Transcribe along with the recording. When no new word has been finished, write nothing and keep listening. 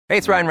Hey,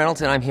 it's Ryan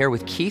Reynolds, and I'm here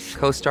with Keith,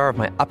 co-star of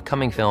my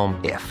upcoming film,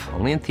 If,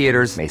 only in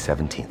theaters May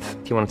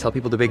 17th. Do you want to tell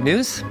people the big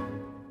news?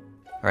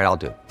 All right, I'll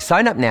do it.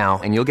 Sign up now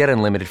and you'll get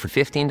unlimited for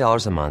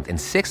 $15 a month and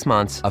 6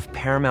 months of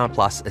Paramount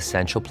Plus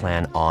Essential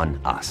Plan on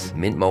us.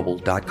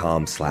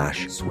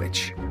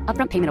 MintMobile.com/switch.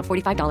 Upfront payment of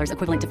 $45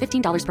 equivalent to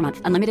 $15 per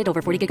month. Unlimited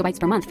over 40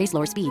 gigabytes per month. Face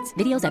lower speeds.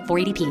 Videos at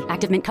 480p.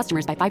 Active Mint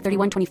customers by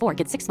 531.24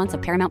 get 6 months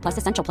of Paramount Plus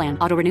Essential Plan.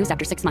 Auto renews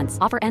after 6 months.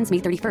 Offer ends May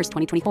 31st,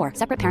 2024.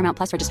 Separate Paramount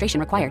Plus registration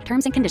required.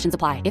 Terms and conditions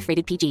apply if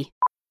rated PG.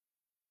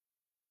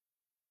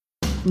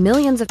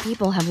 Millions of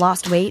people have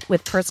lost weight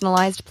with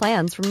personalized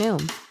plans from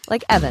Noom.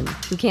 Like Evan,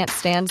 who can't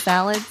stand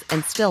salads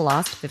and still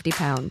lost 50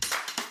 pounds.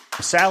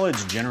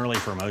 Salads generally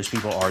for most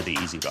people are the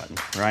easy button,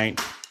 right?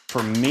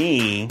 For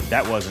me,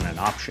 that wasn't an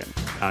option.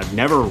 I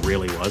never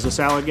really was a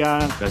salad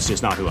guy. That's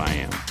just not who I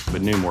am.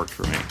 But Noom worked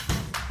for me.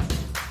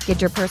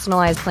 Get your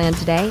personalized plan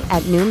today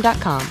at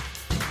Noom.com.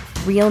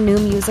 Real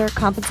Noom user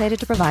compensated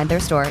to provide their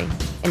story.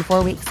 In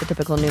 4 weeks, the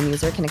typical Noom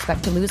user can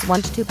expect to lose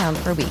 1 to 2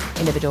 pounds per week.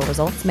 Individual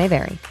results may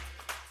vary.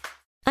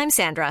 I'm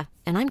Sandra,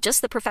 and I'm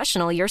just the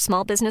professional your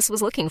small business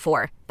was looking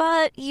for.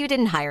 But you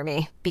didn't hire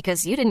me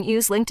because you didn't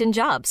use LinkedIn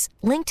Jobs.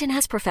 LinkedIn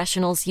has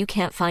professionals you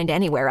can't find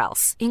anywhere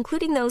else,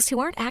 including those who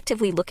aren't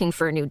actively looking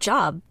for a new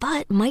job,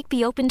 but might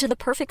be open to the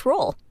perfect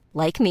role,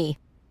 like me.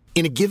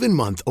 In a given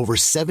month, over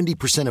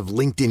 70% of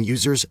LinkedIn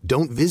users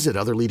don't visit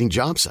other leading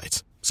job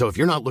sites. So if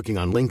you're not looking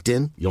on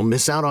LinkedIn, you'll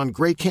miss out on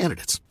great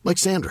candidates like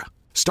Sandra.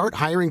 Start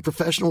hiring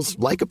professionals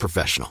like a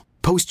professional.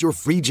 Post your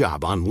free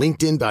job on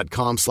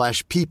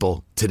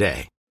linkedin.com/people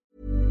today.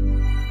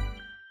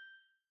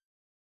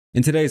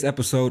 In today's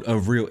episode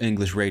of Real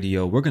English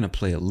Radio, we're going to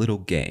play a little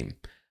game.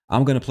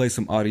 I'm going to play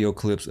some audio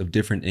clips of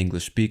different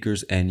English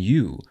speakers, and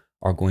you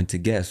are going to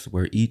guess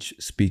where each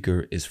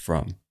speaker is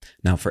from.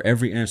 Now, for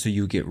every answer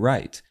you get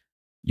right,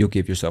 you'll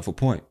give yourself a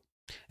point.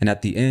 And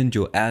at the end,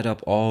 you'll add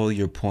up all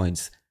your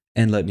points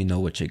and let me know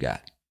what you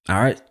got. All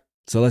right?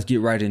 So let's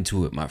get right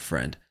into it, my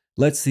friend.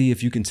 Let's see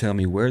if you can tell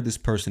me where this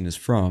person is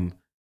from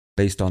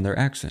based on their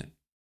accent.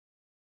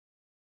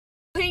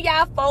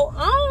 Y'all folk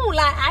on,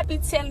 like I be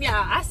telling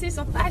y'all, I see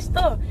some fast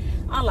stuff.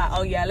 I'm like,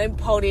 oh yeah, let me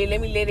post it, let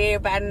me let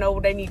everybody know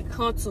what they need to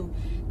come to.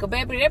 Cause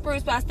baby, that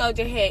Bruce Spot store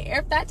just had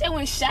everything. I just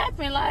went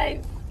shopping,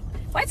 like,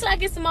 wait till I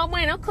get some more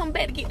money, I'm coming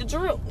back to get the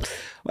drip.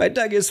 Wait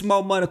till I get some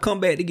more money, come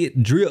back to get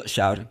the drip,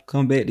 shouty.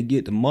 Come back to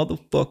get the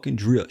motherfucking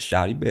drip,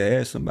 shouty. Better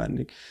ask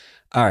somebody.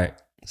 All right,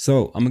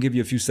 so I'm gonna give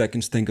you a few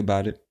seconds, think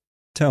about it.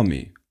 Tell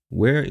me,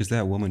 where is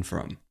that woman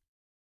from?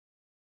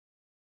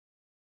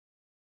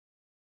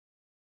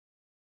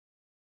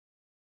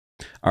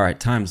 All right,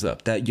 time's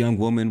up. That young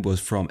woman was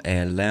from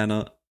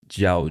Atlanta,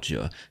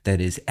 Georgia.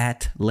 That is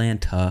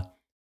Atlanta,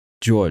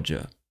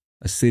 Georgia,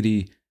 a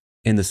city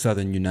in the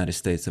southern United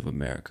States of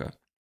America.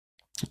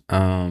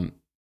 And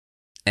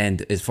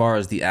as far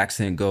as the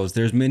accent goes,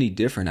 there's many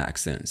different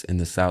accents in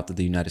the south of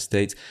the United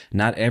States.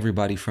 Not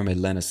everybody from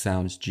Atlanta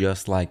sounds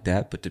just like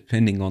that, but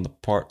depending on the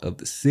part of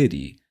the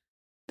city,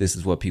 this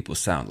is what people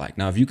sound like.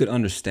 Now, if you could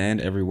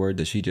understand every word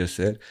that she just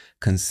said,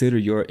 consider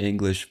your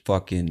English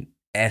fucking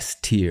S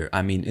tier.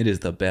 I mean, it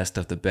is the best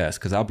of the best.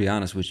 Because I'll be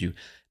honest with you,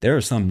 there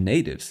are some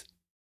natives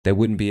that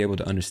wouldn't be able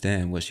to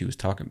understand what she was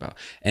talking about.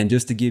 And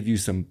just to give you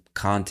some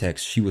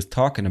context, she was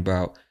talking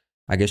about,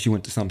 I guess she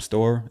went to some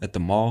store at the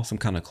mall, some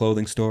kind of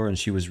clothing store, and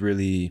she was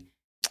really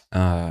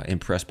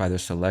impressed by their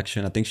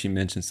selection. I think she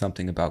mentioned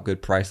something about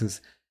good prices.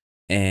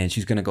 And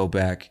she's going to go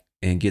back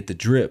and get the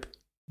drip,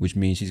 which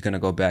means she's going to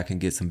go back and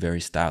get some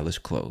very stylish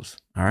clothes.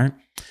 All right.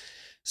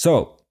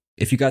 So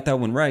if you got that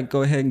one right,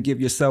 go ahead and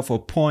give yourself a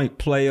point,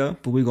 player.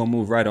 But we're going to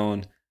move right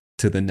on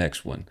to the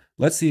next one.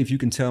 Let's see if you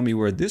can tell me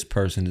where this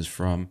person is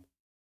from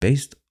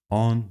based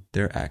on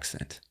their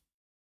accent.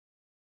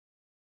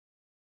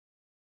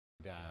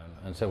 Down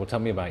and said, well, tell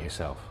me about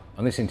yourself.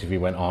 And this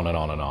interview went on and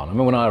on and on. I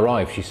mean, when I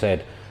arrived, she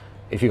said,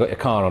 if you got your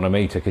car on a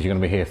meter because you're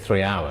going to be here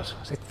 3 hours.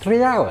 I said,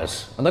 3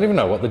 hours? I don't even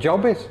know what the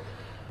job is.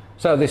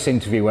 So this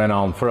interview went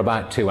on for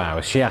about 2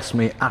 hours. She asked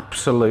me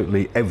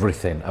absolutely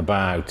everything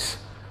about,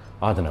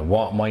 I don't know,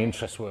 what my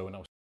interests were when I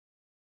was...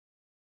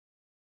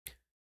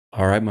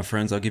 All right, my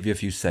friends, I'll give you a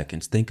few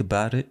seconds. Think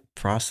about it,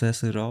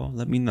 process it all.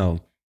 Let me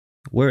know.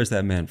 Where is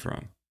that man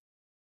from?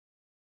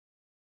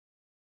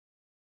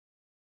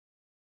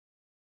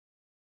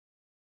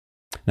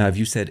 Now, if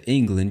you said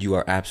England, you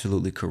are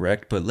absolutely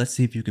correct, but let's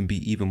see if you can be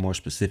even more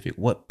specific.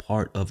 What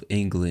part of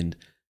England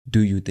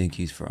do you think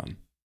he's from?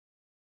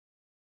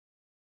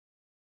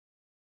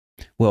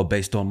 Well,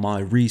 based on my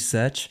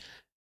research,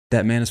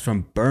 that man is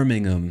from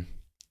Birmingham.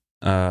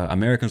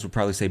 Americans would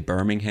probably say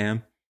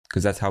Birmingham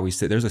because that's how we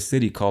say. There's a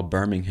city called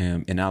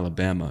Birmingham in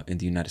Alabama in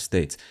the United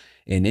States.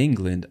 In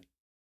England,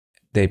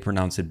 they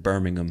pronounce it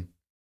Birmingham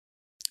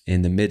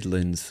in the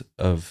Midlands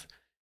of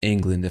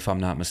England, if I'm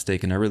not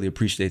mistaken. I really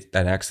appreciate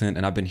that accent,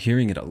 and I've been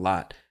hearing it a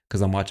lot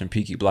because I'm watching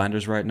Peaky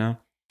Blinders right now,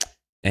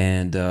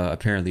 and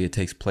apparently it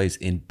takes place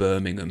in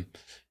Birmingham.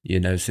 You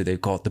know, so they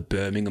call it the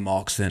Birmingham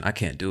accent. I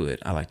can't do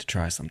it. I like to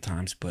try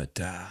sometimes, but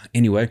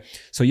anyway.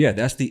 So yeah,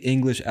 that's the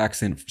English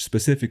accent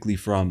specifically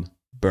from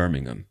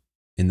Birmingham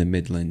in the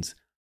Midlands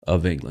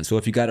of England. So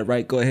if you got it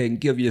right, go ahead and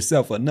give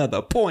yourself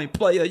another point,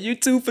 player. You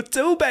 2 for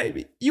 2,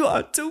 baby. You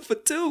are 2 for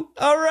 2.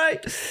 All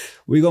right.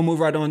 We're going to move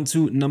right on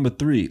to number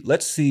 3.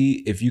 Let's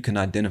see if you can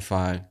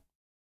identify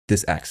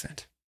this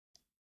accent.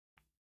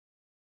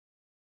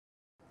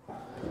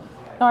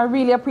 Now, I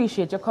really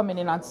appreciate you coming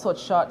in on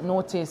such short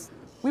notice.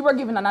 We were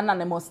given an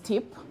anonymous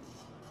tip,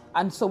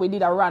 and so we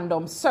did a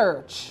random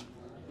search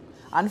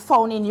and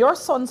found in your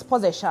son's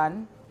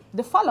possession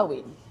the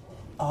following.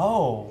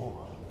 Oh.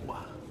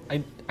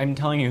 I'm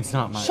telling you, it's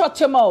not mine. Shut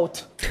your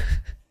mouth.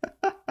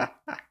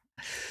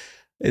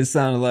 It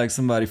sounded like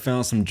somebody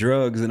found some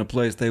drugs in a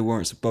place they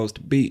weren't supposed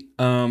to be.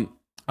 All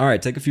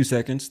right, take a few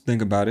seconds.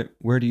 Think about it.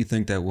 Where do you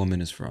think that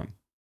woman is from?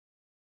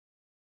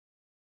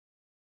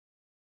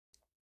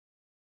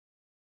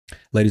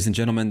 Ladies and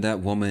gentlemen, that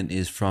woman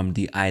is from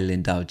the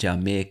island of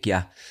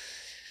Jamaica.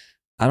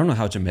 I don't know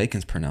how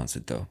Jamaicans pronounce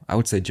it, though. I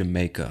would say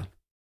Jamaica.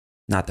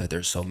 Not that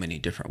there's so many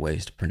different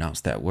ways to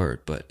pronounce that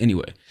word, but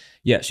anyway.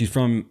 Yeah, she's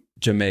from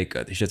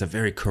Jamaica. She has a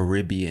very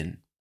Caribbean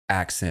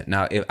accent.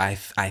 Now, I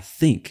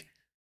think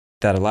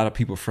that a lot of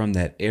people from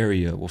that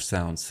area will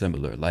sound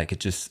similar. Like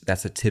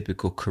that's a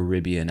typical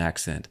Caribbean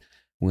accent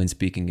when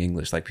speaking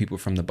English. Like people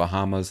from the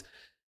Bahamas,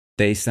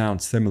 they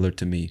sound similar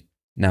to me.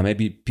 Now,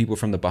 maybe people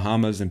from the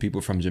Bahamas and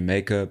people from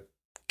Jamaica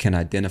can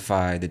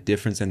identify the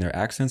difference in their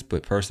accents,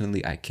 but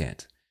personally, I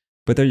can't.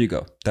 But there you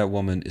go. That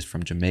woman is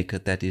from Jamaica.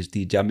 That is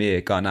the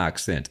Jamaican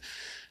accent.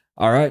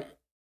 All right.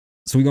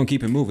 So we're going to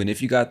keep it moving.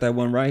 If you got that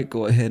one right,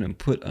 go ahead and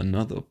put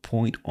another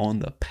point on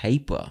the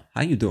paper.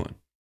 How you doing?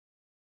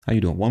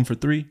 1 for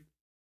 3?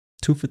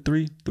 2 for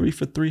 3? 3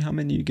 for 3? How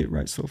many you get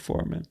right so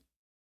far, man?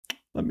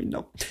 Let me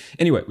know.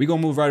 Anyway, we're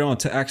going to move right on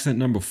to accent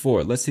number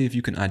 4. Let's see if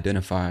you can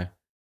identify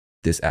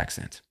this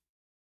accent.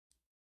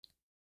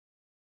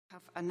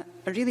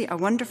 Have a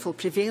wonderful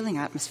prevailing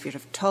atmosphere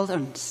of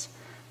tolerance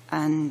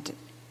and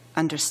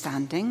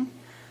understanding.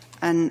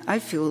 And I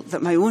feel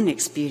that my own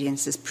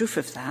experience is proof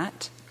of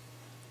that.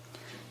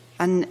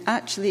 And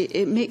actually,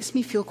 it makes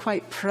me feel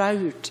quite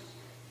proud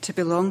to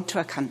belong to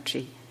a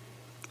country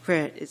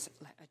where it's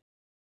like...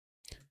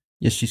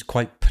 Yes, she's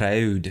quite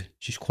proud.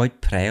 She's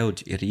quite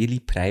proud. Really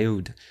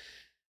proud.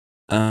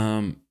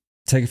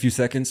 Take a few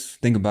seconds.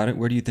 Think about it.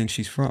 Where do you think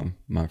she's from,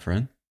 my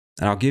friend?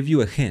 And I'll give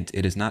you a hint.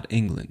 It is not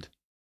England.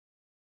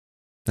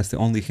 That's the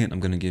only hint I'm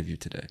going to give you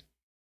today.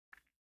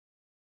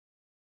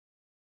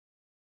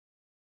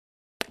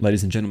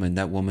 Ladies and gentlemen,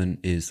 that woman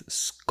is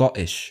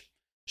Scottish.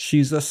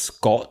 She's a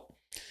Scot.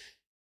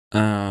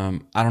 I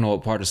don't know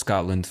what part of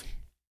Scotland.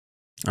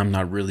 I'm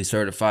not really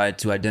certified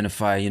to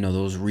identify,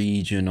 those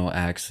regional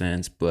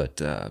accents,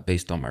 but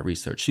based on my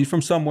research, she's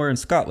from somewhere in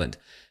Scotland.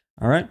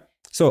 All right.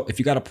 So if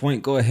you got a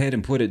point, go ahead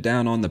and put it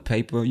down on the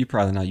paper. You're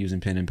probably not using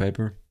pen and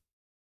paper.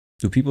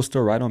 Do people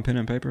still write on pen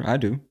and paper? I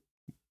do.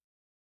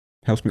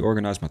 Helps me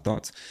organize my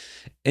thoughts.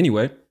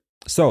 Anyway,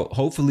 so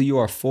hopefully you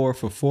are 4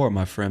 for 4,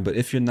 my friend. But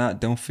if you're not,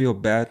 don't feel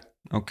bad.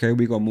 Okay,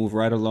 we're going to move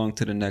right along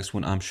to the next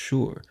one. I'm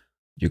sure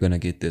you're going to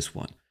get this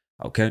one.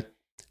 Okay,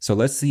 so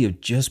let's see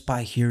if just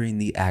by hearing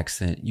the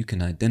accent, you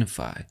can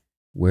identify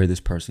where this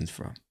person's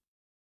from.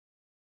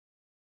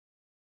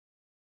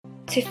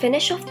 To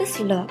finish off this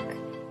look,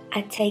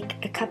 I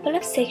take a couple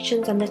of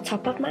sections on the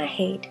top of my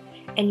head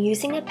and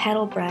using a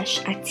paddle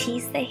brush, I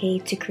tease the hair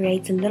to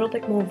create a little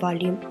bit more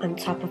volume on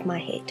top of my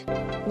head.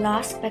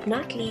 Last but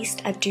not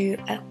least, I do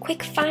a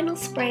quick final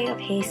spray of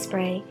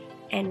hairspray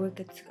and we're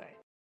good to go.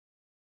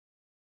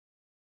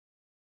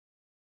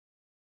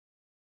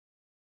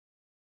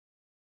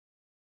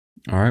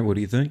 All right, what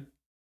do you think?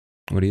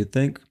 What do you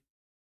think?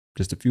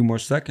 Just a few more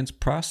seconds.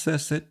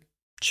 Process it.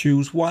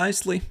 Choose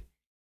wisely.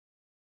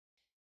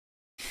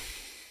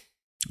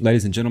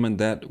 Ladies and gentlemen,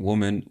 that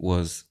woman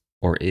was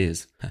or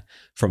is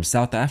from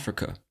South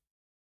Africa.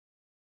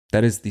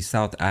 That is the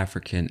South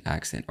African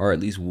accent, or at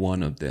least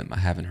one of them. I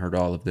haven't heard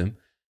all of them,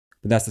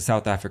 but that's the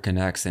South African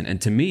accent. And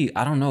to me,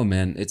 I don't know,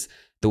 man. It's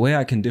the way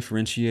I can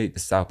differentiate the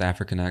South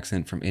African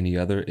accent from any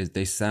other is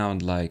they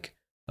sound like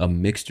a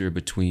mixture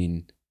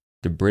between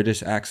the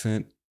British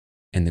accent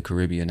and the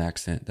Caribbean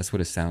accent. That's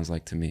what it sounds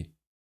like to me.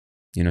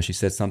 She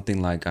said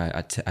something like,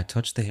 I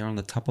touched the hair on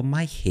the top of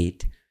my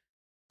head.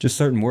 Just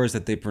certain words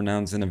that they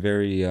pronounce in a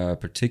very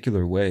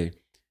particular way.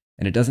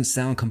 And it doesn't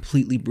sound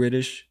completely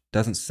British,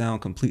 doesn't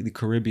sound completely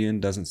Caribbean,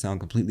 doesn't sound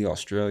completely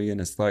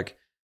Australian. It's like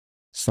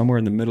somewhere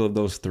in the middle of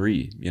those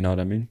three. You know what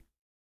I mean?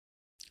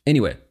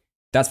 Anyway,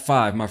 that's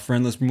 5, my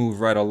friend. Let's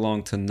move right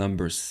along to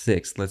number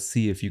 6. Let's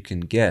see if you can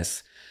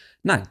guess.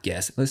 Not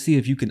guess. Let's see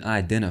if you can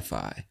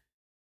identify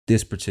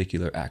this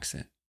particular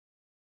accent.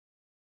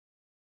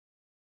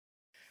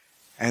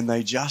 And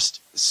they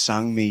just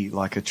sung me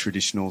like a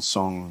traditional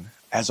song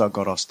as I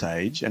got off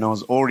stage, and I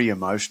was already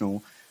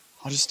emotional.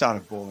 I just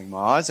started bawling my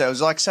eyes. It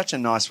was like such a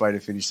nice way to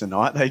finish the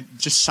night. They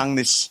just sung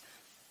this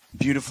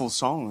beautiful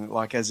song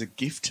like as a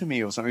gift to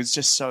me or something. It's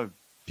just so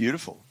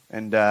beautiful.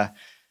 And all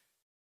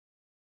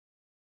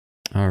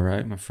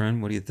right, my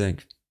friend, what do you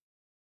think?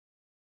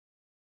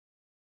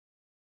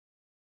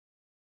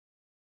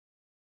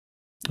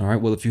 All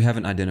right. Well, if you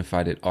haven't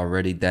identified it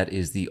already, that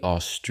is the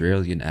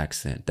Australian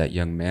accent. That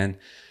young man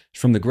is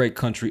from the great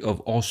country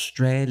of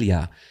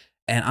Australia.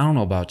 And I don't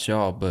know about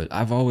y'all, but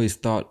I've always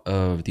thought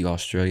of the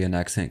Australian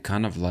accent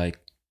kind of like,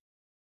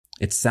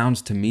 it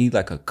sounds to me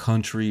like a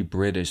country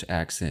British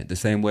accent, the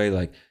same way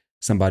like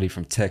somebody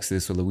from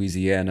Texas or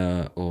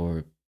Louisiana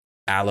or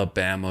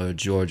Alabama or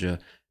Georgia,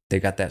 they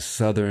got that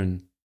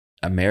Southern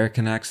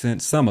American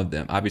accent. Some of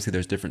them, obviously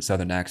there's different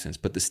Southern accents,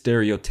 but the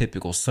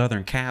stereotypical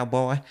Southern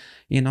cowboy,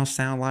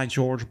 sound like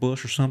George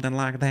Bush or something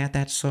like that,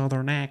 that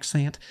Southern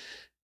accent.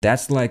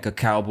 That's like a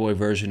cowboy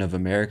version of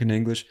American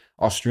English.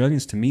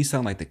 Australians to me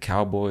sound like the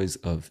cowboys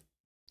of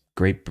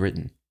Great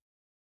Britain.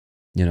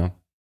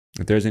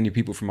 If there's any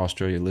people from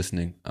Australia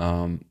listening,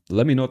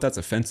 let me know if that's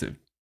offensive.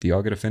 Do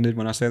y'all get offended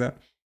when I say that?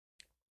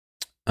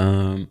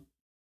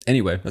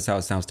 Anyway, that's how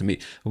it sounds to me.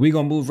 We're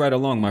going to move right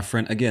along, my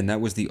friend. Again,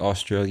 that was the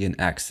Australian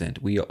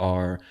accent. We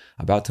are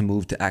about to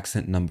move to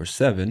accent number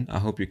 7. I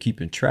hope you're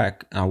keeping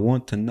track. I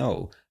want to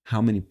know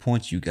how many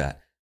points you got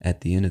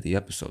at the end of the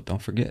episode.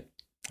 Don't forget.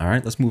 All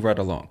right, let's move right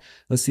along.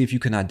 Let's see if you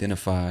can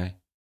identify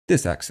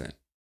this accent.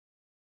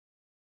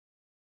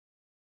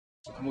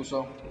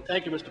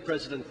 Thank you, Mr.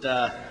 President.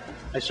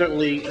 I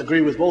certainly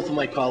agree with both of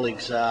my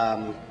colleagues.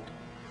 And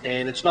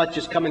it's not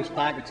just Cummings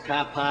Park, it's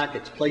Car Park,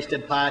 it's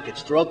Plaisted Park,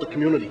 it's throughout the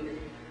community.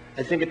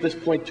 I think at this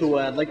point, too,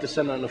 I'd like to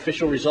send an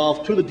official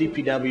resolve to the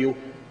DPW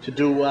to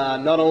do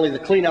not only the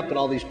cleanup at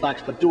all these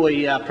parks, but do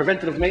a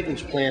preventative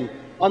maintenance plan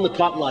on the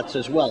top lots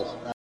as well.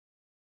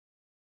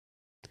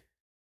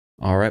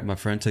 All right, my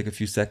friend, take a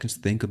few seconds,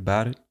 think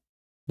about it.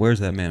 Where's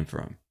that man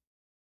from?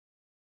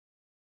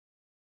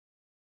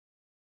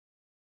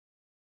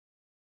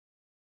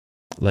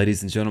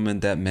 Ladies and gentlemen,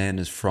 that man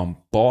is from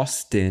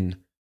Boston,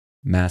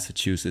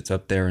 Massachusetts,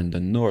 up there in the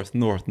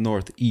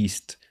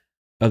northeast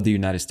of the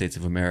United States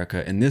of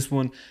America. And this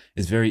one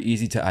is very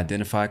easy to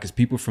identify because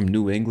people from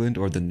New England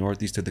or the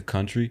northeast of the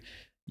country,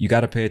 you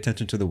got to pay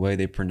attention to the way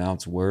they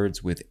pronounce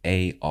words with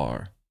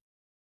AR.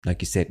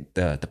 Like you said,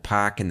 the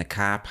park and the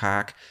car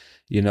park.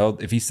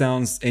 If he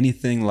sounds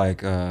anything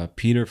like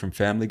Peter from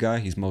Family Guy,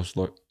 he's most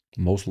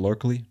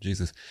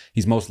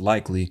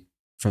likely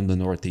from the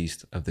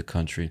northeast of the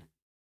country.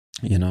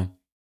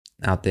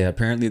 Out there.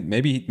 Apparently,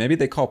 maybe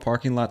they call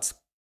parking lots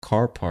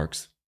car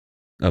parks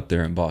up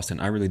there in Boston.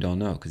 I really don't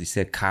know because he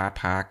said car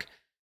park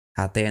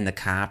out there in the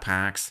car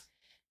parks.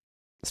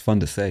 It's fun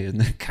to say,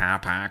 isn't it? Car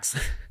parks.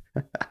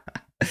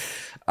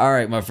 All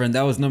right, my friend,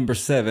 that was number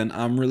 7.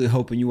 I'm really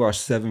hoping you are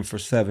 7 for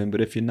 7,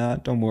 but if you're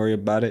not, don't worry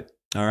about it.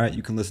 All right,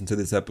 you can listen to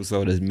this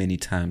episode as many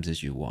times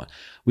as you want.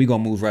 We're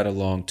going to move right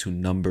along to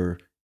number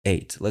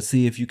 8. Let's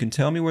see if you can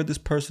tell me where this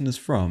person is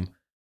from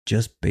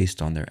just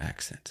based on their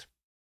accent.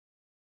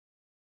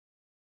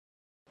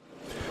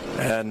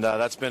 And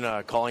that's been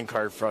a calling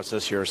card for us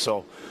this year.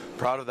 So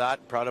proud of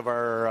that, proud of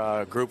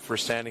our group for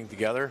standing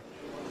together.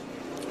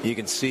 You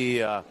can see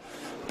a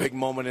big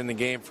moment in the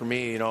game for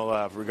me,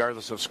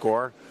 regardless of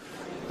score.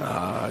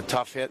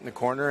 Tough hit in the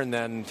corner, and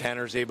then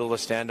Tanner's able to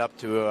stand up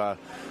to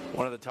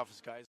one of the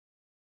toughest guys.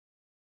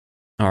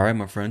 All right,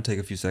 my friend, take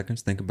a few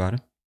seconds, think about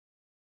it.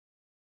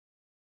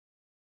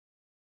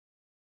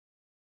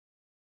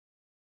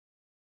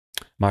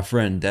 My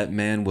friend, that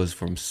man was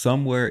from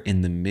somewhere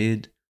in the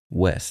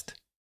Midwest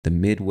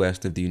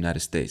of the United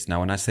States. Now,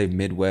 when I say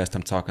Midwest,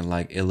 I'm talking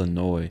like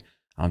Illinois,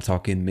 I'm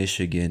talking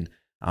Michigan,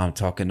 I'm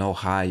talking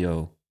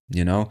Ohio.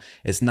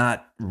 It's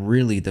not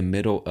really the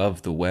middle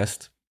of the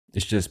West.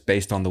 It's just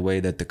based on the way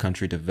that the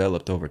country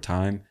developed over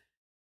time.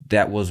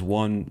 That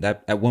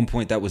at one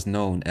point that was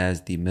known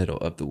as the middle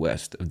of the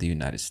West of the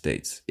United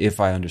States, if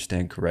I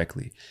understand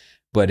correctly.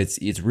 But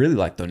it's really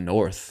like the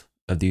north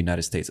of the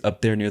United States,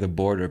 up there near the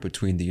border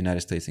between the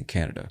United States and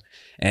Canada.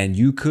 And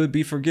you could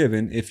be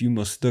forgiven if you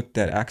mistook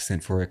that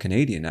accent for a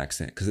Canadian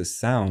accent because it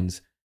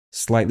sounds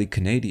slightly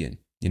Canadian.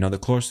 The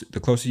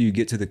closer you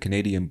get to the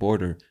Canadian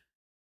border,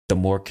 the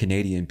more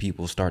Canadian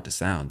people start to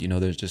sound.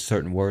 There's just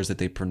certain words that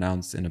they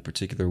pronounce in a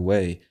particular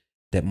way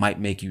that might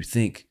make you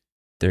think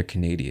they're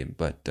Canadian.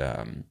 But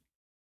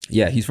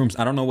yeah, he's from,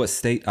 I don't know what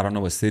state, I don't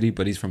know what city,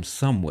 but he's from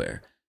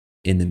somewhere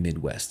in the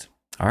Midwest.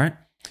 All right.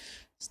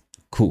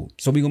 Cool.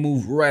 So we're going to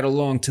move right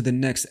along to the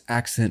next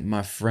accent,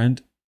 my friend.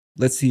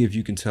 Let's see if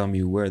you can tell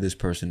me where this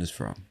person is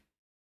from.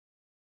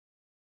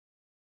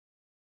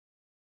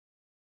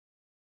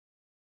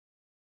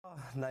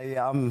 No,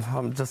 yeah,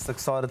 I'm just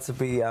excited to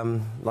be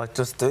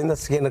just doing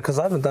this again because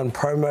I haven't done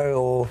promo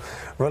or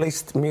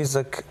released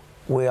music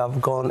where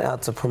I've gone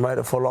out to promote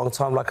it for a long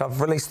time. I've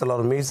released a lot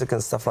of music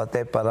and stuff like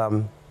that, but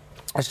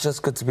it's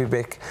just good to be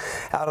back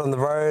out on the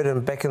road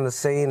and back in the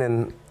scene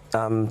and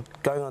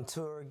going on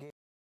tour again.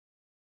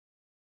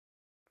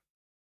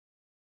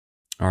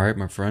 All right,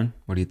 my friend,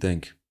 what do you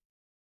think?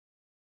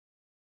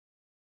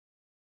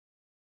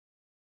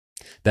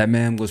 That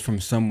man was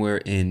from somewhere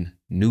in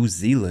New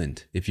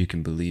Zealand, if you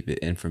can believe it.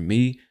 And for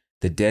me,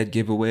 the dead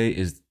giveaway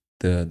is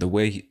the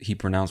way he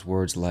pronounced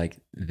words like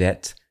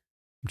that.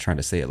 I'm trying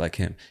to say it like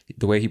him.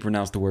 The way he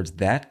pronounced the words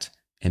that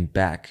and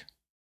back,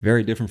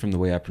 very different from the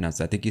way I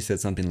pronounce it. I think he said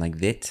something like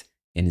that,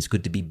 and it's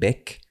good to be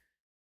back.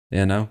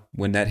 You know,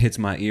 when that hits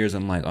my ears,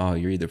 I'm like, oh,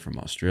 you're either from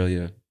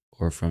Australia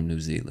or from New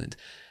Zealand.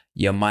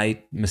 You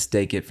might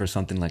mistake it for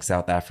something like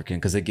South African.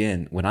 Because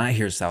again, when I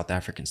hear South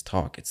Africans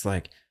talk, it's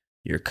like,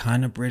 you're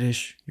kind of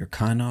British, you're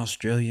kind of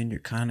Australian, you're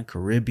kind of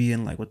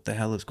Caribbean. Like, what the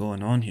hell is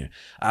going on here?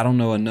 I don't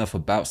know enough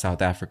about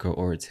South Africa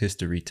or its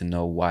history to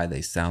know why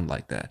they sound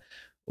like that,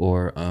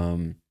 or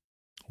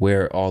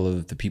where all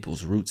of the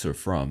people's roots are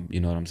from.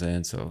 You know what I'm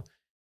saying? So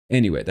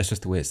anyway, that's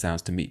just the way it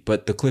sounds to me.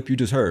 But the clip you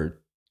just heard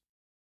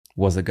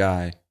was a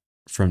guy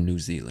from New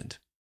Zealand.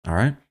 All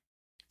right.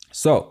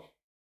 So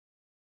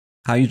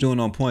how you doing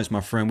on points, my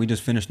friend? We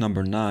just finished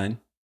number 9.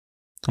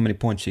 How many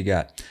points you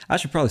got? I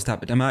should probably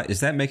stop it.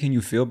 Is that making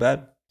you feel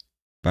bad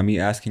by me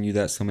asking you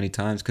that so many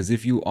times? Because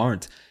if you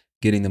aren't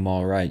getting them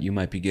all right, you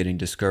might be getting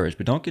discouraged.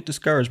 But don't get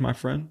discouraged, my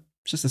friend.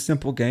 It's just a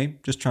simple game.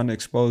 Just trying to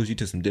expose you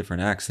to some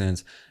different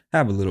accents.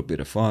 Have a little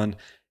bit of fun.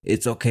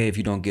 It's okay if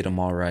you don't get them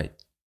all right.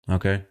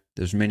 Okay?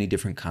 There's many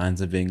different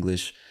kinds of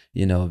English,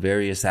 you know,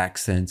 various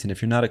accents. And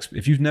if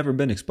you've never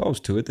been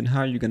exposed to it, then how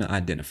are you going to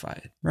identify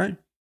it, right?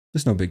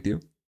 It's no big deal.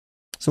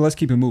 So let's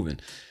keep it moving.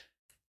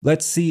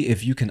 Let's see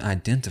if you can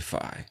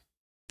identify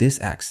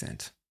this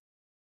accent.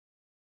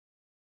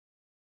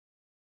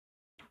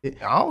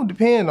 I don't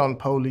depend on the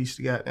police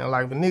to goddamn,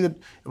 like if a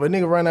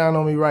nigga run down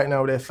on me right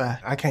now with that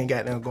fire, I can't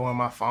goddamn go on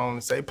my phone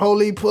and say,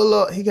 police pull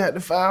up, he got the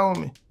fire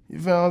on me. You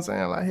feel what I'm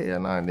saying? Like, hell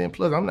nah, and then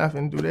plus I'm not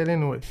finna do that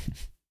anyway.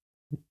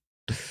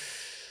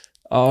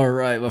 All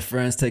right, my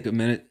friends, take a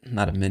minute.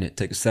 Not a minute,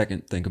 take a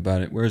second, think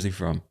about it. Where is he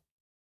from?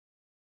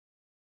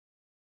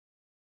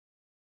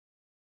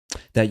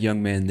 That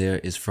young man there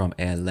is from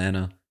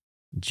Atlanta,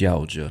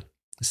 Georgia.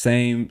 The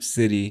same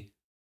city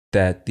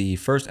that the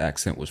first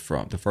accent was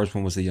from. The first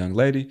one was a young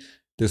lady.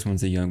 This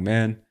one's a young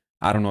man.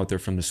 I don't know if they're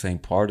from the same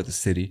part of the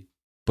city,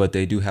 but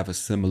they do have a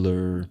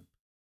similar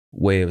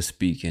way of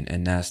speaking.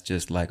 And that's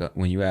just like,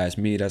 when you ask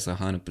me, that's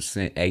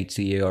 100%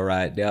 ATL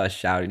right there.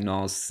 Shout, you know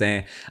what I'm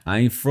saying? I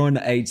ain't from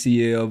the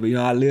ATL, but, you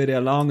know, I lived there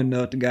long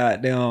enough to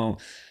goddamn,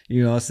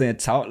 you know what I'm saying,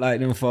 talk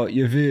like them folk,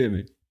 you feel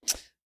me?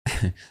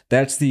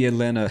 That's the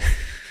Atlanta...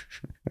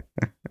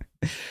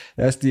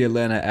 That's the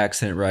Atlanta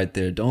accent right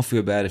there. Don't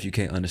feel bad if you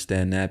can't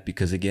understand that,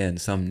 because again,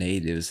 some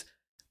natives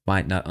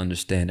might not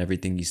understand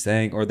everything he's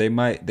saying, or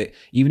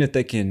even if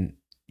they can,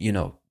 you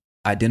know,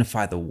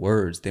 identify the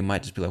words, they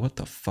might just be like, what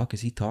the fuck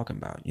is he talking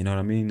about? You know what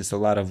I mean? There's a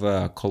lot of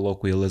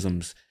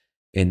colloquialisms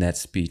in that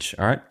speech.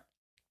 All right.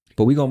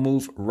 But we're going to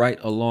move right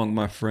along,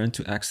 my friend,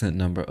 to accent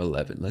number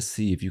 11. Let's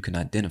see if you can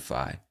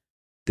identify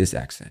this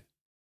accent.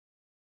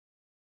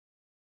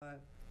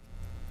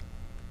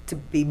 To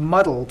be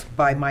muddled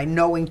by my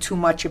knowing too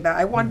much about.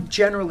 I want to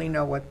generally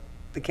know what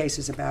the case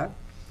is about.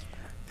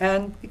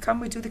 And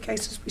we do the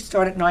cases. We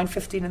start at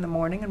 9:15 in the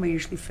morning, and we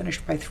usually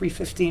finish by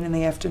 3:15 in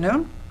the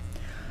afternoon.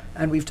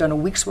 And we've done a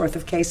week's worth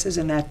of cases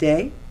in that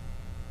day.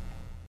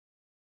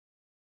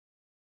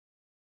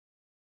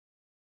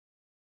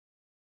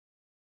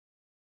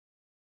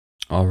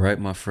 All right,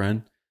 my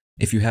friend.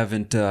 If you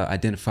haven't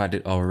identified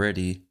it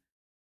already,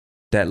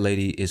 that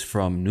lady is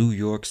from New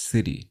York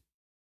City,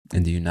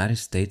 in the United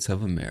States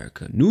of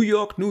America. New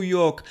York, New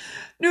York,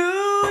 New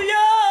York!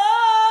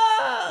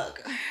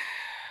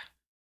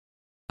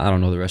 I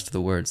don't know the rest of the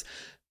words.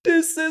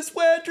 This is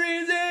where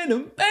dreams and a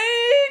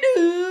made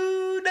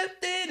do,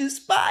 nothing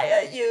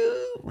inspire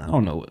you. I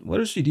don't know.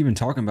 What is she even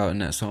talking about in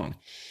that song?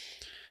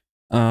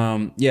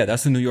 Yeah,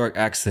 that's a New York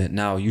accent.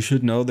 Now, you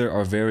should know there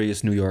are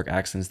various New York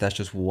accents. That's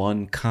just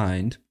one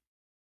kind.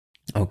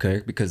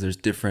 Okay, because there's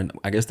different,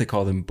 I guess they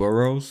call them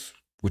boroughs,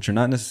 which are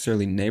not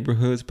necessarily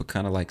neighborhoods, but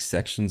kind of like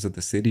sections of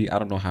the city. I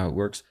don't know how it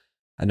works.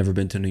 I've never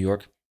been to New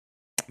York,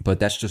 but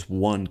that's just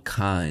one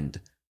kind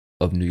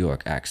of New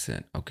York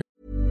accent, okay?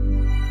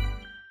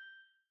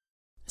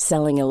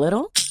 Selling a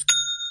little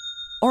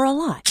or a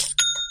lot?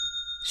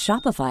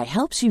 Shopify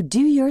helps you do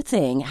your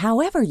thing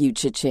however you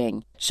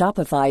cha-ching.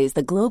 Shopify is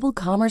the global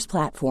commerce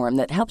platform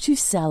that helps you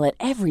sell at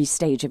every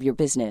stage of your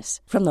business.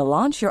 From the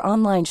launch your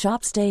online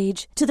shop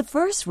stage to the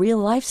first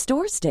real-life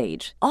store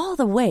stage, all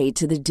the way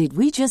to the did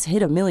we just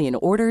hit a million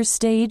orders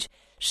stage.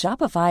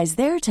 Shopify is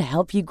there to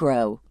help you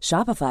grow.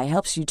 Shopify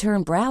helps you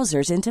turn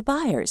browsers into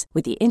buyers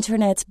with the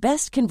internet's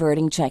best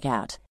converting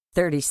checkout.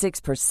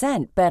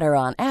 36% better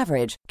on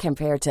average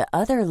compared to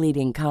other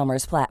leading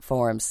commerce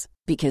platforms.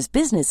 Because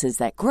businesses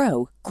that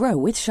grow, grow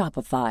with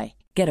Shopify.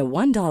 Get a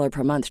 $1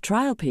 per month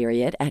trial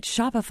period at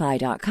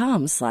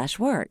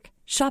shopify.com/work.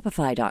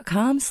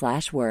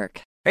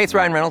 Shopify.com/work. Hey, it's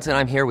Ryan Reynolds, and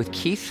I'm here with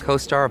Keith,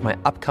 co-star of my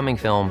upcoming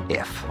film,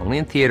 If, only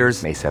in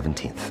theaters May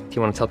 17th. Do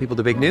you want to tell people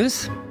the big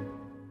news?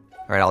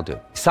 All right, I'll do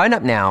it. Sign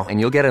up now and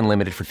you'll get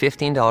unlimited for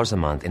 $15 a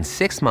month and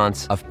 6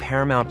 months of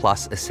Paramount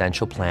Plus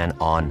Essential Plan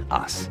on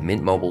us.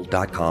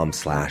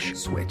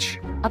 MintMobile.com/switch.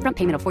 Upfront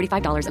payment of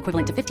 $45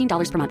 equivalent to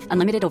 $15 per month.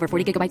 Unlimited over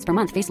 40 gigabytes per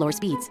month. Face lower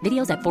speeds.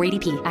 Videos at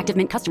 480p. Active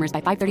Mint customers by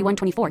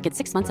 531.24 get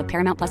 6 months of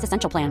Paramount Plus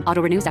Essential Plan.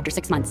 Auto renews after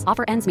 6 months.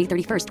 Offer ends May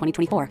 31st,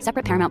 2024.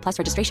 Separate Paramount Plus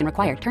registration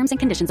required. Terms and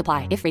conditions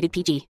apply if rated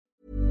PG.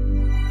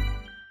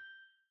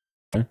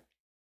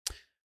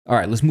 All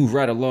right, let's move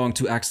right along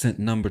to accent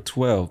number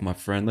 12, my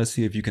friend. Let's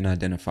see if you can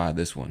identify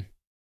this one.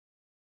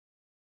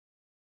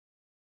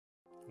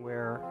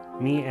 where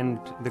me and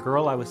the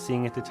girl I was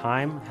seeing at the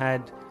time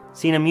had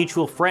seen a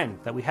mutual friend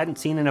that we hadn't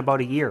seen in about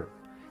a year.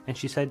 And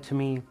she said to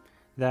me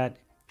that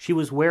she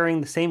was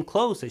wearing the same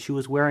clothes that she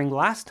was wearing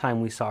last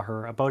time we saw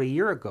her about a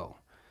year ago.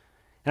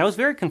 And I was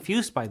very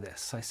confused by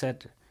this. I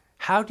said,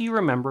 how do you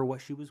remember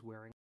what she was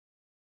wearing?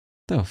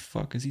 The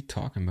fuck is he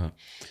talking about?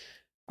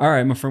 All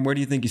right, my friend, where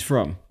do you think he's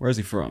from? Where's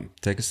he from?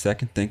 Take a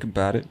second, think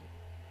about it.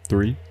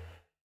 3,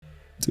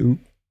 2,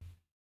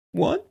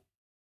 1.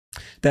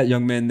 That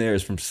young man there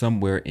is from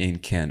somewhere in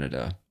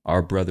Canada.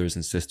 Our brothers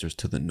and sisters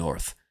to the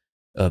north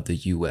of the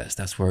U.S.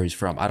 That's where he's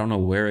from. I don't know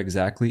where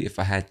exactly. If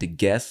I had to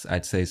guess,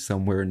 I'd say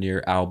somewhere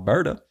near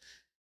Alberta.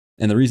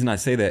 And the reason I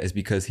say that is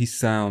because he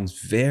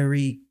sounds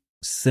very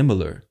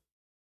similar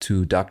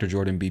to Dr.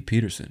 Jordan B.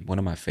 Peterson, one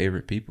of my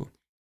favorite people.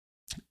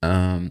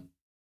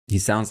 He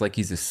sounds like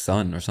he's his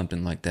son or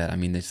something like that. I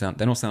mean, they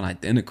don't sound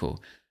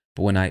identical,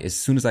 but as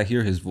soon as I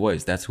hear his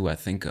voice, that's who I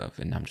think of.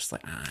 And I'm just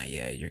like,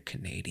 yeah, you're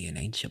Canadian,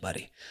 ain't you,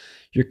 buddy?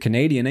 You're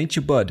Canadian, ain't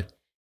you, bud?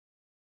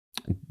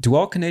 Do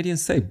all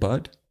Canadians say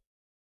bud?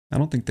 I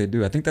don't think they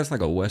do. I think that's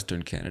like a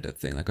Western Canada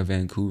thing, like a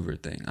Vancouver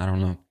thing. I don't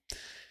know.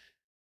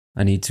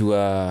 I need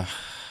to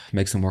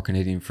make some more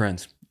Canadian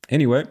friends.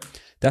 Anyway,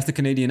 that's the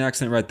Canadian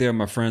accent right there,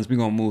 my friends. We're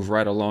going to move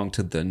right along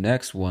to the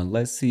next one.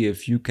 Let's see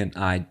if you can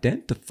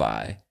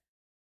identify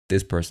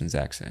this person's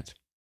accent.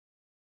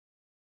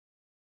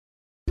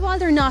 While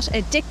they're not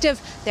addictive,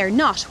 they're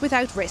not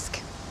without risk.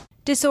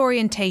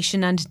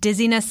 Disorientation and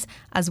dizziness,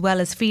 as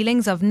well as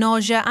feelings of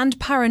nausea and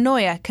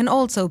paranoia, can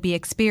also be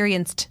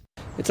experienced.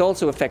 It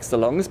also affects the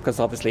lungs because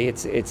obviously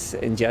it's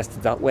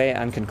ingested that way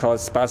and can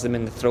cause spasm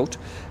in the throat.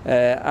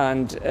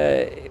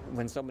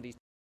 When somebody...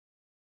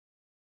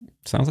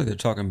 Sounds like they're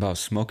talking about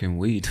smoking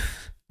weed.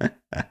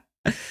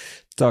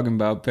 Talking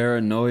about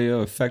paranoia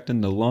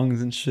affecting the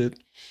lungs and shit.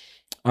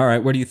 All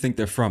right, where do you think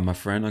they're from, my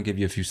friend? I'll give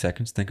you a few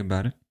seconds. Think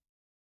about it.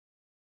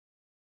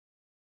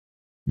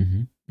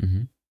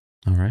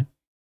 All right.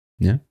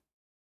 Yeah.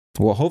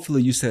 Well,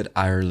 hopefully you said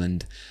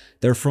Ireland.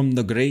 They're from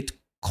the great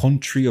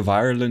country of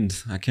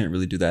Ireland. I can't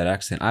really do that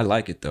accent. I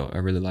like it, though. I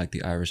really like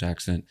the Irish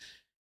accent,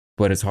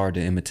 but it's hard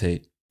to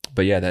imitate.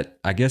 But yeah,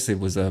 I guess it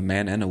was a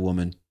man and a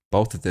woman,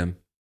 both of them,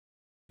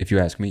 if you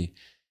ask me.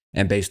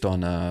 And based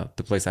on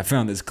the place I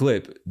found this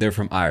clip, they're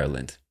from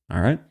Ireland. All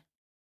right.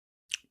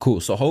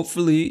 Cool. So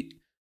hopefully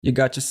you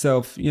got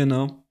yourself,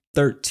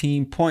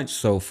 13 points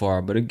so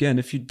far. But again,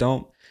 if you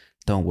don't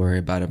worry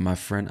about it, my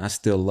friend. I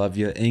still love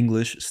you.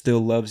 English still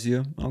loves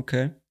you.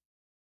 Okay.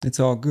 It's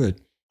all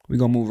good. We're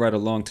going to move right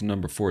along to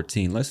number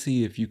 14. Let's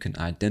see if you can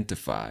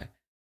identify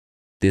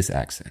this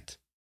accent.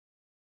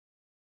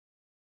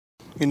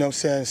 You know what I'm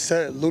saying?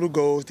 Set little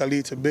goals that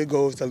lead to big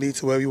goals that lead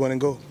to wherever you want to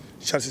go.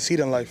 Try to succeed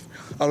in life.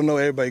 I don't know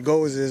what everybody's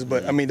goals is,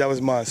 but I mean, that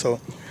was mine. So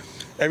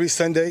every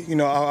Sunday,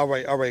 I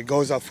write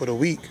goals out for the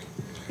week.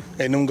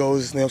 And them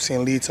goals,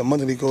 lead to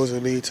monthly goals or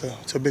lead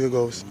to bigger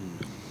goals.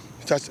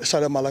 Try to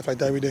live my life like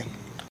that every day.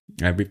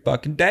 Every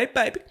fucking day,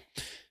 baby.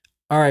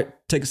 All right,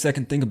 take a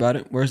second, think about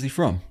it. Where's he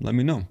from? Let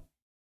me know.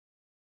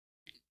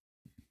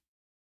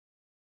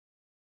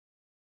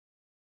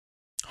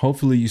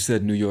 Hopefully you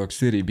said New York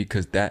City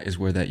because that is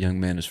where that young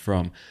man is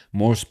from.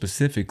 More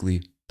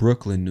specifically,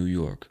 Brooklyn, New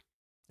York.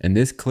 And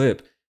this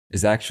clip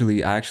is I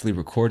actually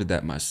recorded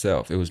that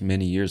myself. It was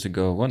many years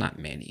ago. Well, not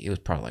many. It was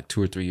probably like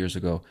 2 or 3 years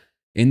ago.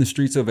 In the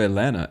streets of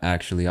Atlanta,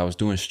 actually. I was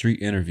doing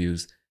street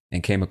interviews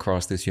and came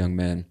across this young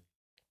man.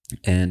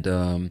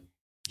 And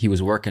he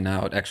was working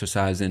out,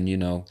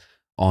 exercising,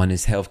 on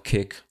his health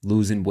kick,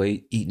 losing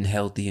weight, eating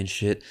healthy and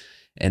shit.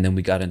 And then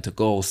we got into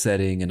goal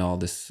setting and all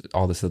this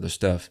other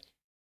stuff.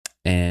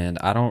 And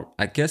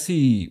I guess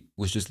he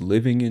was just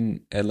living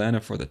in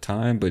Atlanta for the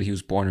time, but he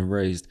was born and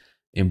raised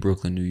in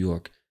Brooklyn, New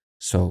York.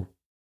 So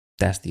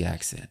that's the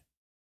accent.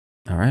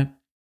 All right.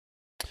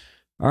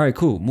 All right,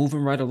 cool.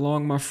 Moving right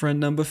along, my friend,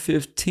 number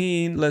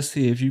 15. Let's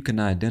see if you can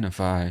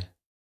identify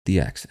the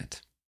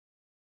accent.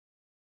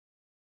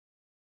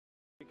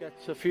 We get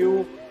a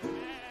few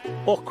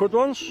awkward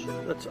ones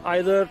that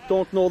either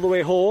don't know the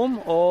way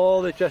home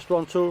or they just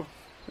want to,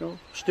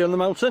 stay on the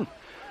mountain.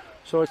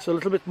 So it's a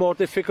little bit more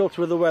difficult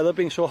with the weather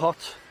being so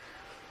hot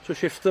to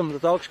shift them. The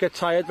dogs get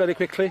tired very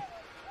quickly.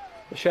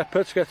 The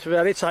shepherds get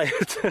very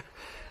tired.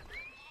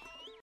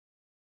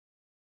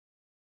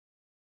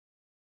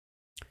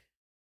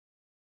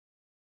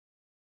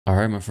 All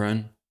right, my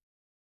friend.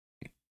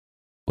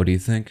 What do you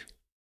think?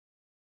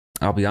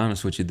 I'll be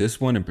honest with you.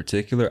 This one in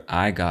particular,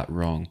 I got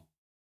wrong.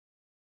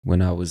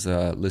 When I was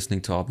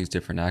listening to all these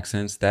different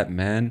accents, that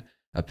man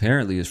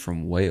apparently is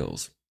from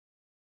Wales.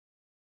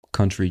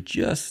 Country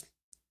just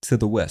to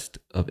the west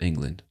of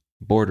England.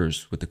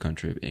 Borders with the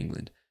country of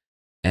England.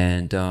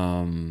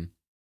 And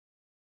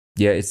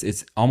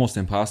it's almost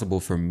impossible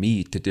for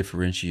me to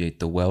differentiate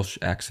the Welsh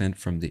accent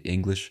from the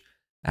English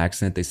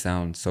accent. They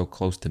sound so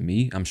close to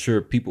me. I'm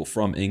sure people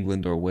from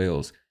England or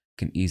Wales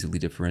can easily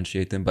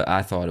differentiate them, but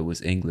I thought it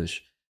was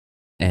English.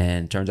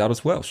 And turns out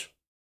it's Welsh.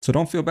 So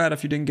don't feel bad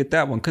if you didn't get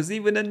that one, because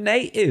even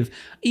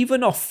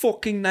a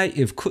fucking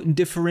native couldn't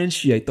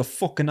differentiate the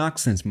fucking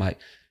accents, mate.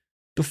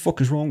 The fuck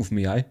is wrong with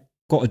me, eh?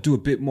 Got to do a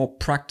bit more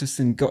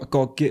practicing. Got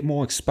to get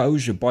more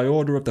exposure by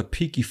order of the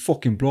Peaky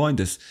fucking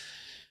Blinders.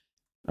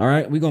 All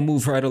right, we're going to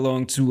move right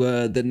along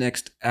to the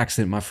next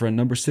accent, my friend,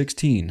 number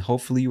 16.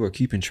 Hopefully you are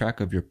keeping track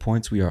of your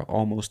points. We are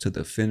almost to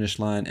the finish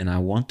line, and I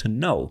want to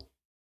know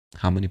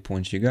how many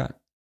points you got.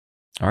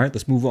 All right,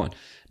 let's move on.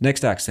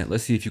 Next accent.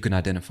 Let's see if you can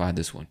identify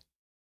this one.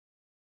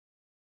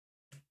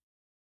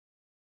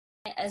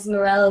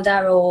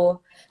 Esmeralda,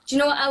 or do you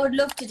know what I would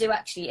love to do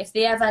actually if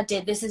they ever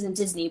did, this isn't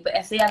Disney, but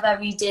if they ever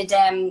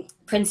redid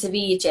Prince of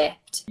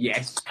Egypt?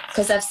 Yes.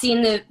 Because I've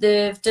seen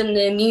they've done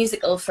the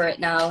musical for it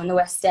now in the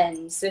West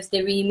End, so if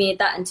they remade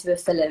that into a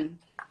film,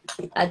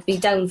 I'd be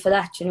down for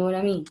that, you know what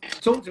I mean?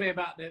 Talk to me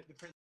about the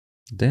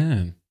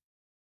Damn.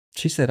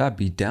 She said I'd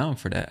be down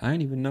for that. I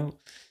didn't even know.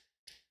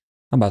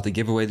 I'm about to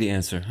give away the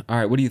answer. All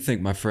right, what do you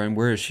think, my friend?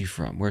 Where is she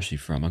from? Where's she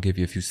from? I'll give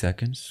you a few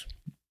seconds.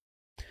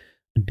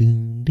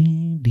 Ding,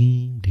 ding,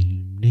 ding,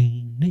 ding,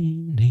 ding,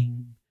 ding,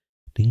 ding,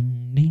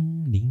 ding,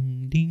 ding,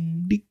 ding,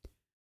 ding, ding,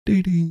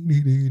 ding,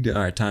 ding, ding.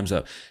 All right, time's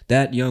up.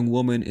 That young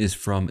woman is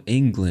from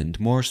England,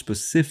 more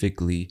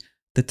specifically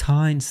the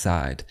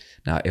Tyneside.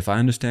 Now, if I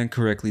understand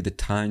correctly, the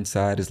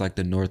Tyneside is like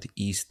the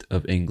northeast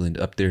of England,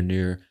 up there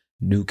near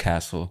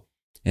Newcastle.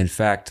 In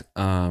fact,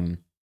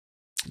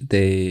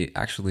 they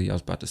actually, I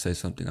was about to say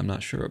something I'm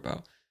not sure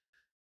about.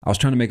 I was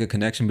trying to make a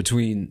connection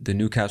between the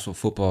Newcastle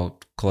Football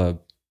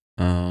Club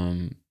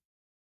and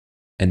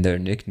their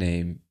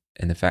nickname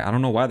and the fact, I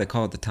don't know why they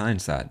call it the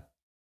Tyneside.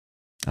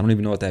 I don't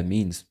even know what that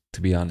means, to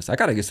be honest. I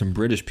got to get some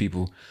British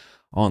people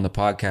on the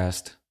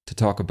podcast to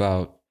talk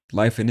about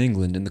life in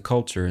England and the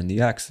culture and the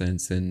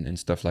accents and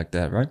stuff like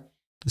that, right?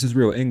 This is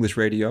real English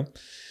radio.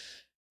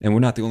 And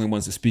we're not the only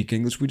ones that speak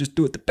English. We just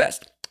do it the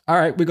best. All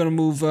right, we're going to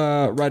move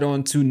right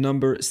on to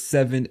number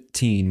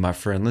 17, my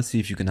friend. Let's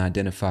see if you can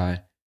identify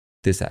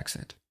this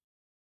accent.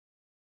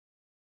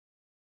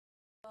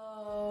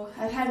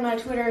 I've had my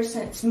Twitter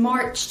since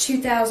March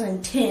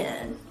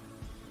 2010.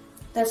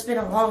 That's been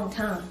a long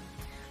time.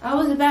 I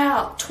was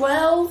about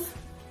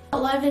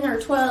 11 or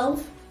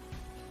 12.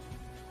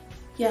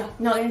 Yeah,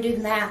 not gonna do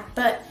the math,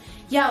 but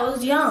yeah, I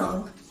was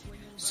young.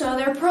 So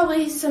there are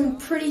probably some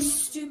pretty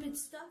stupid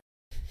stuff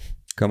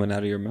coming out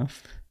of your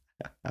mouth.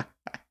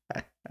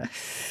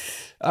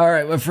 All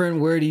right, my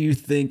friend, where do you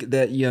think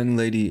that young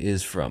lady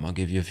is from? I'll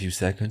give you a few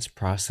seconds.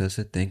 Process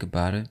it. Think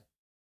about it.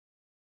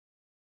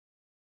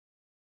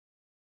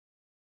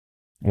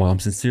 Well, I'm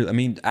sincere. I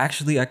mean,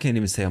 actually, I can't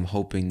even say I'm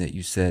hoping that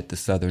you said the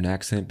Southern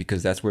accent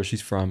because that's where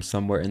she's from,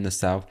 somewhere in the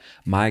South.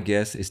 My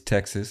guess is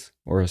Texas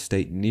or a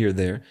state near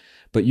there.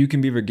 But you can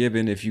be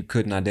forgiven if you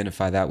couldn't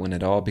identify that one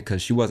at all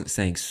because she wasn't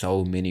saying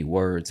so many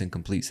words in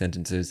complete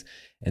sentences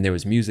and there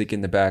was music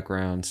in the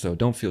background. So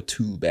don't feel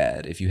too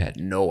bad if you had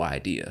no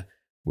idea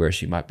where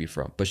she might be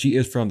from. But she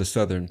is from the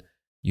Southern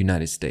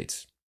United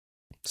States,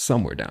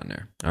 somewhere down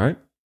there. All right.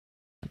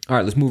 All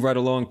right, let's move right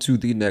along to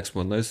the next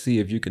one. Let's see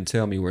if you can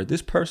tell me where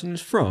this person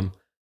is from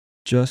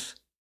just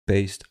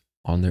based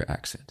on their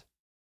accent.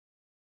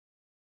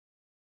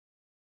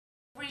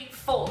 Every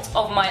fault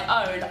of my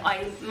own,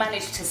 I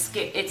managed to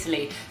skip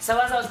Italy. So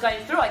as I was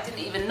going through, I didn't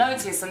even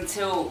notice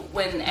until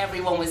when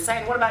everyone was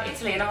saying, what about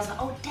Italy? And I was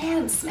like, oh,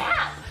 damn,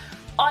 snap.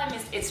 I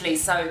missed Italy,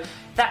 so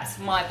that's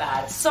my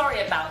bad.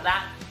 Sorry about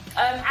that.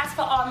 As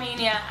for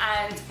Armenia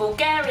and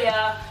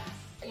Bulgaria,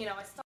 you know,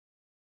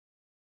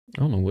 I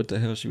don't know what the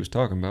hell she was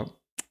talking about,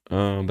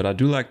 but I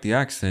do like the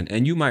accent.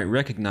 And you might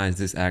recognize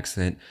this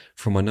accent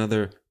from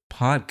another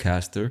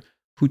podcaster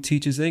who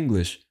teaches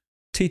English,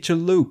 Teacher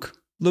Luke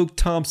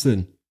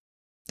Thompson.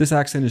 This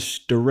accent is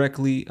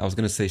straight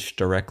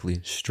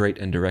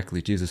and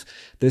directly, Jesus.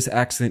 This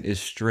accent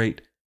is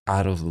straight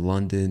out of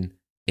London,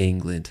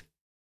 England.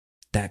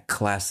 That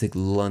classic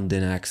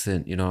London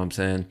accent, you know what I'm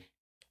saying?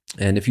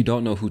 And if you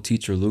don't know who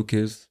Teacher Luke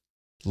is,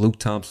 Luke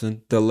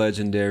Thompson, the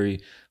legendary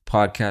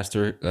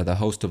podcaster, the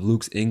host of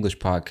Luke's English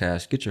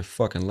podcast. Get your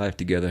fucking life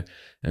together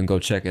and go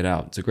check it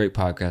out. It's a great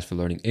podcast for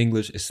learning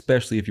English,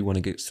 especially if you want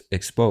to get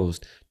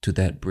exposed to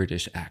that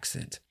British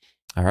accent.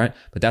 All right.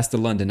 But that's the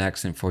London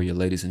accent for you,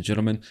 ladies and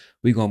gentlemen.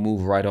 We're going to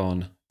move right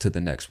on to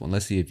the next one.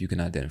 Let's see if you can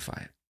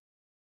identify it.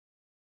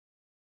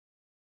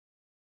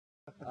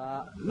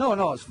 No,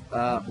 it's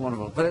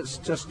wonderful. But it's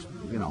just,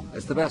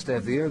 it's the best day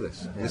of the year,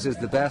 this. This is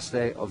the best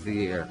day of the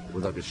year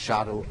without a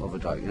shadow of a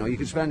doubt. You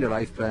could spend your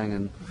life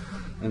playing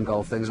in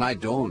golf things, and I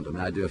don't. I mean,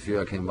 I do a few.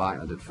 I came back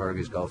and I did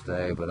Fergie's golf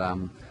day, but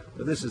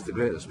this is the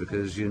greatest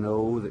because you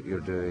know that you're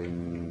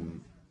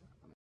doing.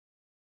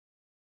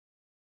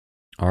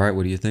 All right,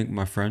 what do you think,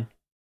 my friend?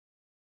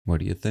 What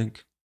do you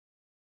think?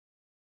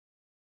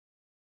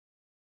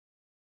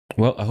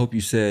 Well, I hope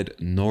you said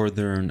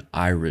Northern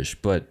Irish,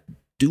 but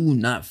do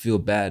not feel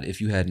bad if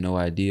you had no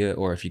idea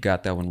or if you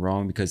got that one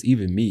wrong, because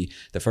even me,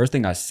 the first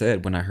thing I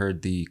said when I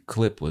heard the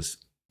clip was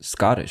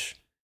Scottish,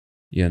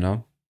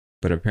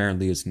 but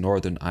apparently it's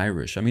Northern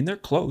Irish. I mean, they're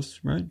close,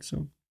 right?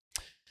 So,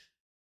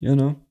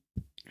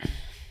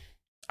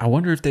 I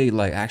wonder if they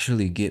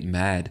actually get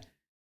mad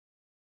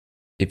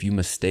if you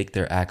mistake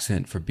their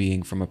accent for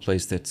being from a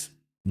place that's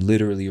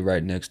literally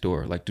right next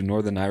door. Do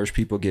Northern Irish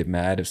people get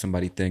mad if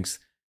somebody thinks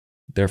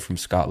they're from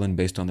Scotland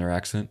based on their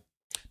accent?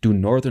 Do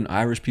Northern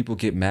Irish people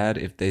get mad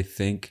if they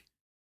think,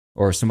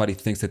 or somebody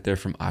thinks that they're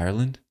from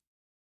Ireland?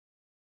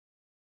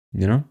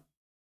 You know?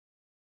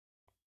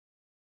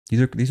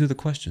 These are the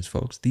questions,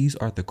 folks. These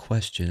are the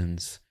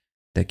questions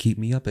that keep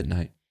me up at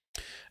night.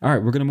 All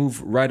right, we're going to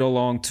move right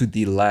along to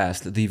the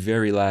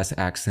very last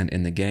accent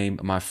in the game.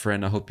 My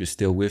friend, I hope you're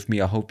still with me.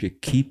 I hope you're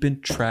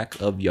keeping track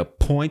of your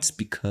points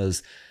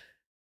because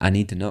I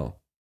need to know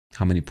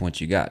how many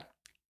points you got.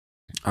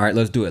 All right,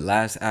 let's do it.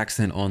 Last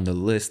accent on the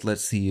list.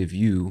 Let's see if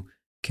you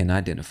can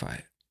identify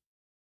it.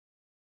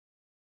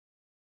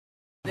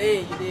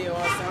 You did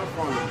what I'm saying? I'm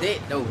from the deck,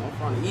 though. I'm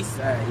from the east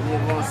side. You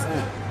know what I'm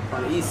saying?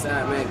 From the east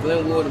side, man.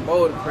 Glenwood and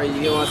Boulder Crest,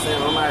 you know what I'm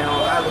saying? I'm out here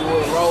on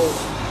Hollywood Road,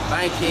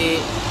 Bankhead.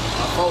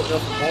 My folks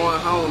up for going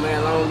home,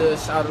 man. Long little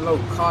shout out low,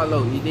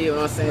 Carlo. You did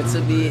what I'm saying?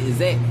 To be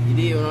exact. You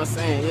did what I'm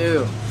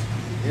saying?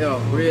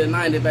 Yeah, real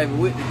 90, baby,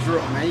 with the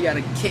drip, man. You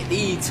gotta catch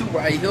these two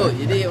right here.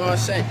 You did what I'm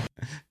saying?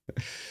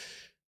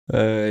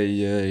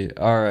 Yeah.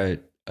 All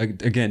right.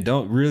 Again,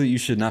 you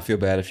should not feel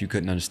bad if you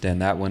couldn't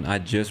understand that one. I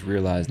just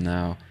realized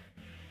now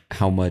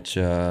how much,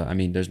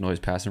 there's noise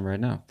passing right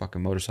now,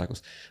 fucking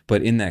motorcycles.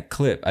 But in that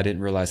clip, I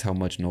didn't realize how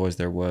much noise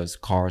there was,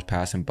 cars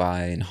passing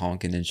by and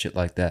honking and shit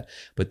like that.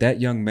 But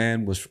that young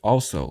man was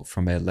also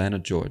from Atlanta,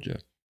 Georgia.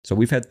 So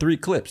we've had 3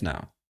 clips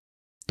now.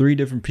 3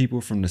 different people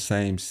from the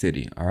same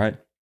city, all right?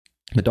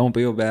 But don't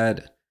feel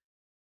bad.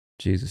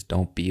 Jesus,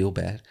 don't feel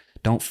bad.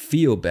 Don't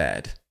feel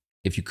bad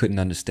if you couldn't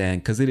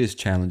understand, because it is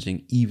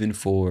challenging even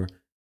for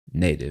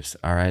natives,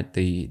 all right?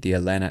 The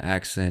Atlanta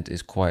accent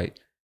is quite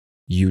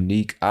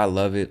unique. I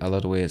love it. I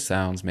love the way it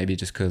sounds. Maybe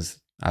just because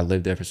I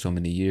lived there for so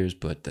many years,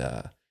 but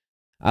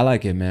I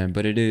like it, man.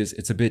 But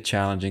it's a bit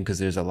challenging because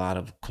there's a lot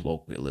of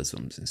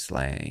colloquialisms and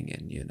slang,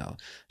 and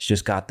it's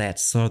just got that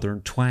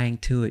southern twang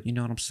to it. You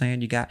know what I'm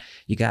saying? You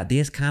got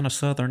this kind of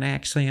southern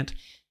accent.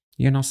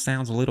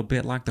 Sounds a little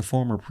bit like the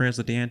former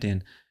president.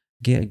 And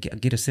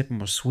get a sip of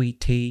my sweet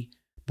tea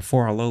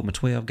before I load my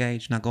 12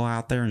 gauge, and I go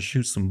out there and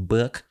shoot some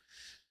buck.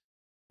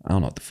 I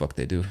don't know what the fuck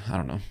they do. I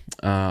don't know.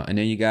 And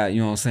then you got,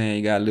 you know what I'm saying?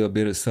 You got a little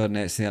bit of southern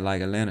accent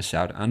like Atlanta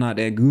shout. I'm not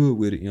that good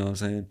with it, you know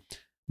what I'm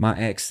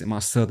saying? My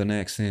southern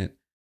accent,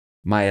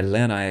 my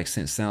Atlanta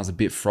accent sounds a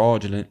bit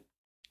fraudulent.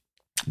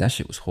 That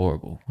shit was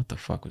horrible. What the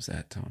fuck was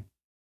that, Tom?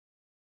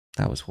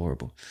 That was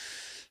horrible.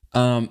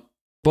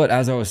 But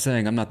as I was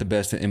saying, I'm not the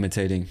best at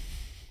imitating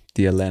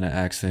the Atlanta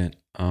accent.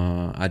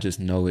 I just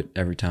know it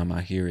every time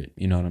I hear it.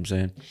 You know what I'm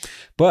saying?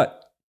 But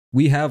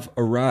we have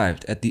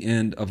arrived at the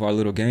end of our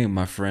little game,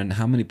 my friend.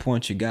 How many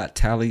points you got?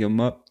 Tally them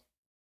up.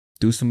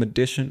 Do some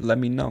addition. Let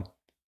me know.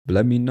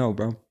 Let me know,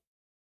 bro.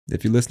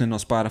 If you're listening on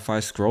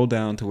Spotify, scroll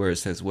down to where it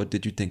says, what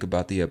did you think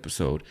about the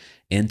episode?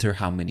 Enter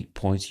how many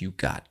points you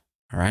got.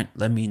 All right?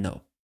 Let me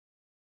know.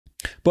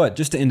 But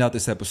just to end out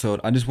this episode,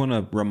 I just want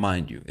to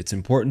remind you, it's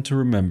important to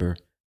remember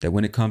that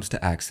when it comes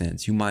to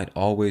accents, you might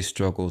always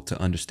struggle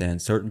to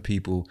understand certain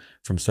people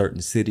from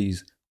certain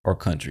cities or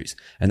countries.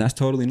 And that's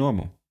totally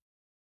normal.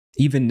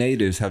 Even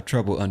natives have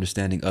trouble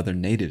understanding other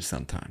natives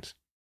sometimes.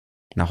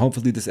 Now,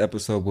 hopefully this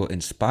episode will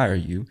inspire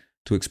you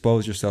to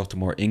expose yourself to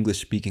more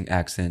English-speaking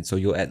accents so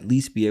you'll at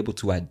least be able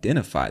to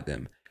identify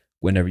them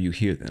whenever you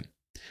hear them.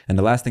 And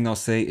the last thing I'll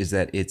say is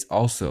that it's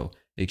also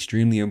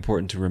extremely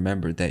important to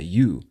remember that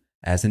you,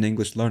 as an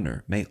English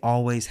learner, may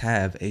always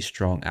have a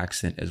strong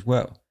accent as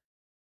well.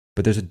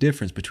 But there's a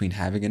difference between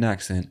having an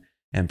accent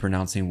and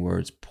pronouncing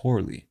words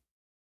poorly.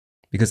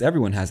 Because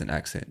everyone has an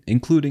accent,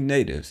 including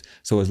natives.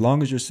 So as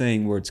long as you're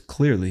saying words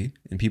clearly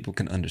and people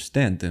can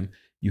understand them,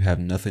 you have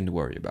nothing to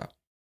worry about.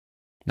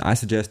 Now, I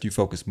suggest you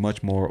focus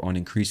much more on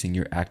increasing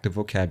your active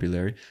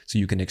vocabulary so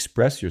you can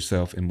express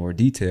yourself in more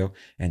detail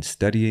and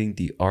studying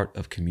the art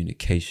of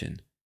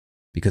communication.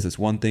 Because it's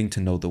one thing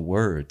to know the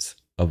words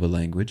of a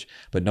language,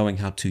 but knowing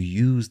how to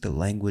use the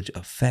language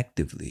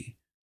effectively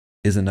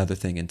is another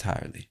thing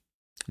entirely.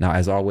 Now,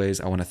 as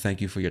always, I want to thank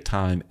you for your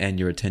time and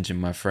your attention,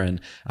 my friend.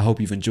 I hope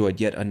you've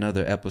enjoyed yet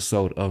another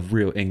episode of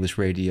Real English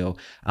Radio.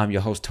 I'm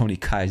your host, Tony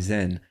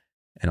Kaizen,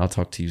 and I'll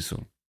talk to you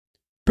soon.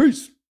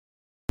 Peace.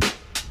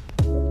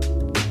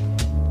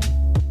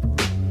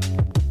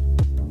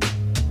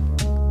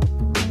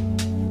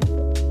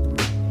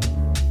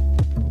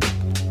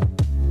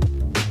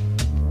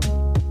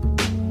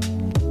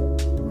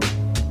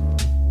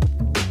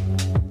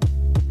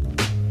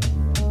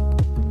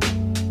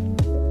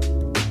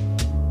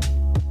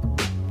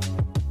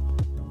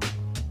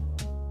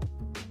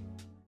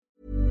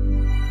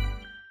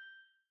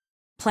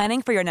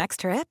 Planning for your next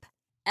trip?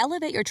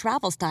 Elevate your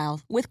travel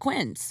style with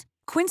Quince.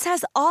 Quince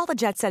has all the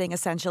jet-setting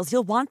essentials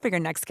you'll want for your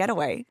next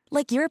getaway,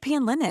 like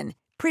European linen,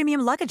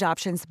 premium luggage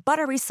options,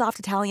 buttery soft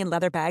Italian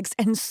leather bags,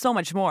 and so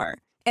much more.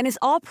 And is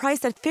all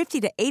priced at 50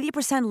 to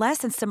 80% less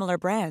than similar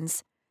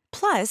brands.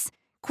 Plus,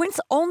 Quince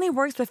only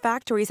works with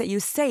factories that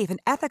use safe and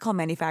ethical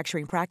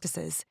manufacturing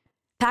practices.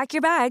 Pack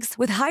your bags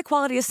with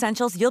high-quality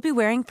essentials you'll be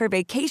wearing for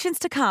vacations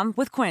to come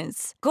with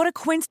Quince. Go to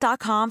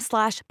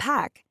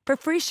quince.com/pack for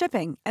free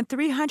shipping and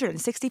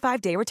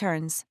 365-day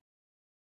returns.